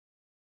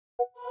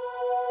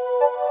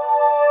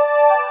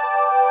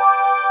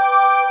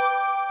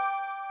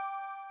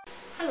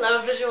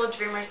Visual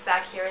Dreamers,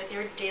 back here with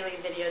your daily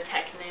video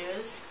tech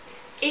news.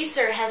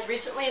 Acer has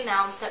recently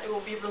announced that it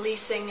will be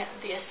releasing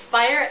the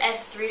Aspire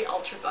S3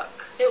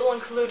 Ultrabook. It will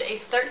include a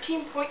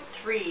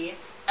 13.3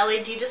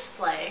 LED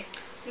display,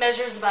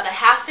 measures about a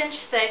 ½ inch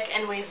thick,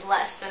 and weighs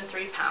less than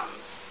 3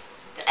 pounds.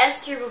 The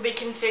S3 will be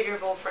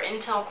configurable for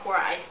Intel Core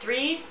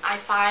i3,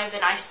 i5,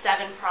 and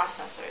i7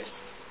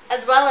 processors,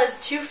 as well as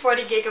two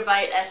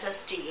 40GB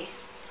SSD,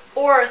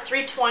 or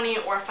 320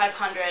 or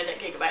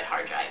 500GB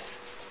hard drive.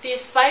 The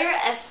Aspire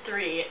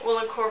S3 will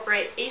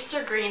incorporate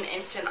Acer Green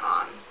Instant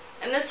On,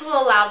 and this will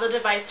allow the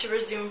device to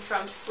resume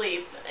from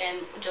sleep in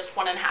just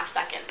 1.5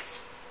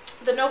 seconds.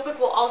 The notebook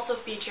will also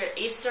feature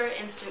Acer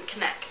Instant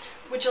Connect,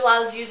 which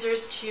allows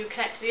users to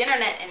connect to the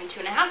internet in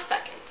 2.5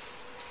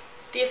 seconds.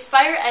 The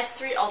Aspire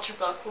S3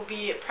 Ultrabook will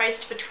be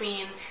priced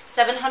between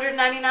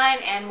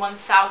 $799 and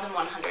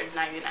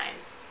 $1,199,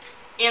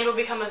 and will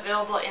become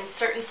available in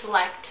certain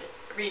select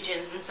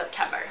regions in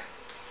September.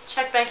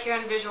 Check back here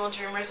on Visual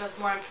Dreamers as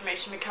more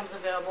information becomes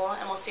available,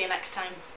 and we'll see you next time.